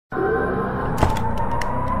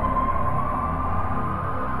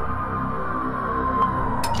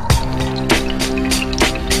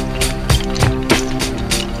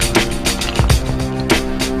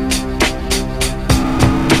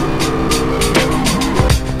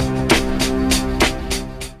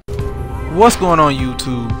What's going on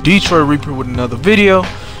YouTube? Detroit Reaper with another video,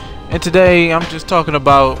 and today I'm just talking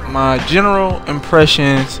about my general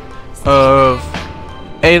impressions of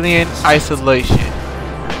Alien Isolation.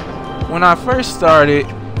 When I first started,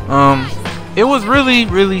 it was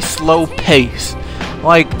really slow pace.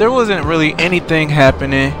 Like, there wasn't really anything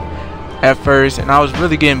happening at first, and I was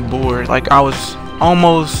really getting bored. Like, I was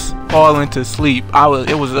almost falling to sleep.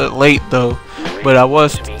 It was late though, but I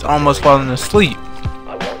was almost falling asleep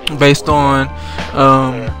based on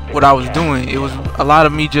what I was doing. It was a lot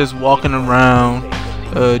of me just walking around,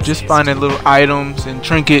 just finding little items and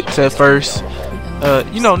trinkets at first.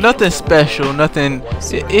 You know, nothing special, nothing.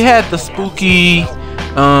 It had the spooky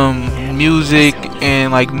music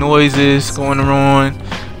and like noises going on,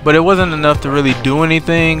 but it wasn't enough to really do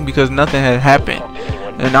anything because nothing had happened,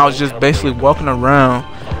 and I was just basically walking around.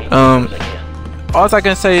 All I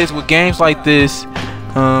can say is with games like this,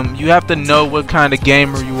 you have to know what kind of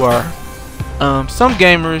gamer you are. Some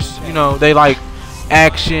gamers, you know, they like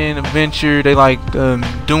action, adventure, they like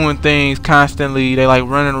doing things constantly, they like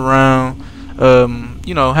running around,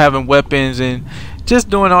 you know, having weapons and just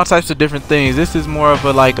doing all types of different things. This is more of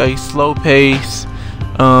a slow pace.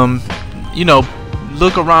 You know,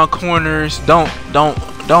 look around corners.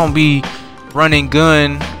 Don't be running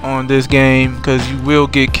gun on this game because you will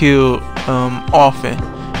get killed often.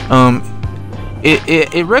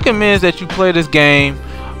 It recommends that you play this game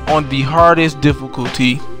on the hardest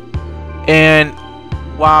difficulty, and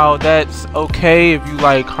while that's okay if you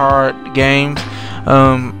like hard games,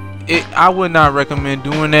 I would not recommend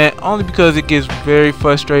doing that, only because it gets very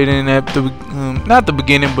frustrating at the not the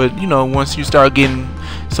beginning, but you know, once you start getting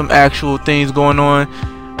some actual things going on,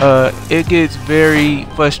 it gets very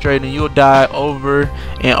frustrating. You'll die over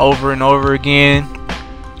and over and over again,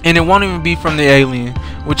 and it won't even be from the alien,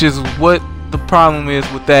 which is what the problem is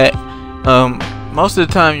with that. Most of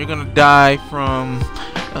the time you're gonna die from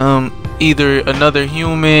either another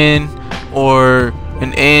human or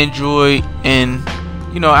an android, and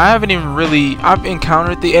you know, I've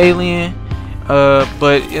encountered the alien,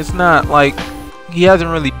 but it's not like he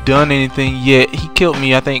hasn't really done anything yet. He killed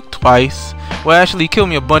me, I think, twice. Well, actually, he killed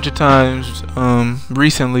me a bunch of times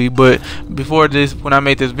recently, but before this, when I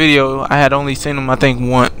made this video, I had only seen him, I think,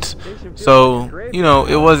 once. So, you know,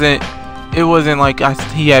 it wasn't like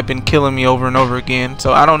he had been killing me over and over again.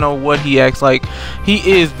 So I don't know what he acts like. He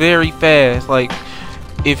is very fast. Like,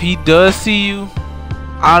 if he does see you,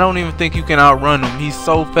 I don't even think you can outrun him. He's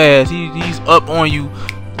so fast. He's up on you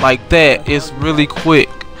like that. It's really quick.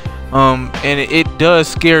 And it does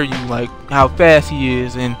scare you, like how fast he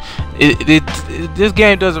is. And this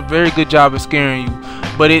game does a very good job of scaring you,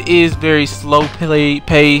 but it is very slow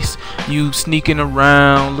pace. You sneaking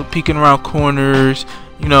around, peeking around corners.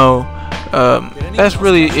 You know, that's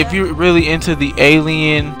really, if you're really into the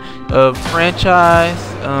Alien franchise,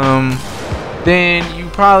 then you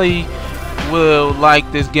probably will like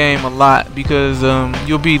this game a lot, because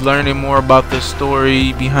you'll be learning more about the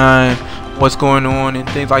story behind what's going on and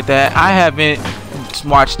things like that. I haven't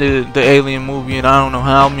watched the Alien movie in I don't know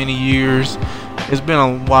how many years. It's been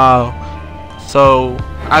a while, so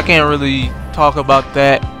I can't really talk about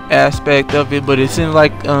that aspect of it, but it seems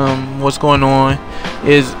like what's going on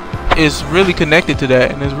is really connected to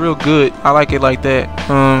that, and it's real good. I like it like that.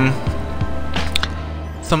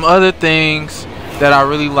 Some other things that I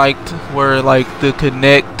really liked were like the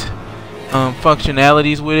Connect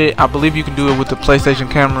functionalities with it. I believe you can do it with the PlayStation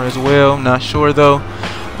camera as well. Not sure though.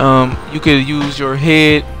 You could use your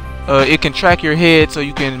head. It can track your head, so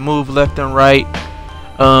you can move left and right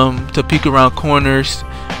to peek around corners.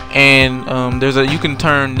 And you can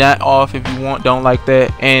turn that off if you don't like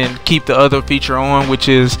that, and keep the other feature on, which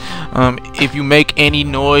is if you make any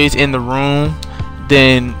noise in the room,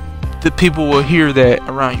 then the people will hear that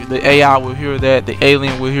around you. The AI will hear that, the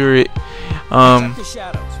alien will hear it.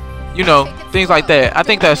 You know, things like that. I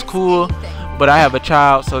think that's cool, but I have a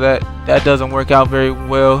child, so that doesn't work out very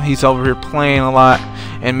well. He's over here playing a lot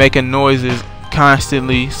and making noises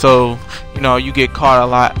constantly, so you know, you get caught a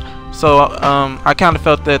lot. So I kind of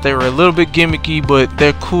felt that they were a little bit gimmicky, but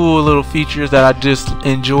they're cool little features that I just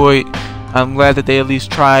enjoyed. I'm glad that they at least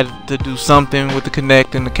tried to do something with the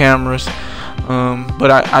Kinect and the cameras, but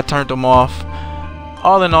I turned them off.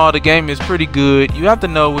 All in all, the game is pretty good. You have to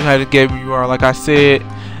know what kind of gamer you are, like I said,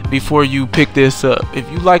 before you pick this up. If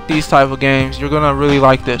you like these type of games, you're gonna really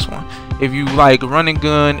like this one. If you like running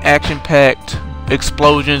gun, action-packed,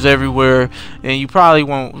 explosions everywhere, and you probably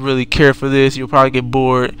won't really care for this. You'll probably get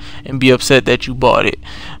bored and be upset that you bought it.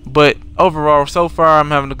 But overall, so far, I'm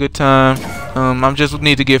having a good time. I just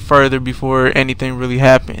need to get further before anything really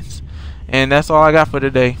happens. And that's all I got for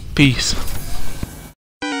today. Peace.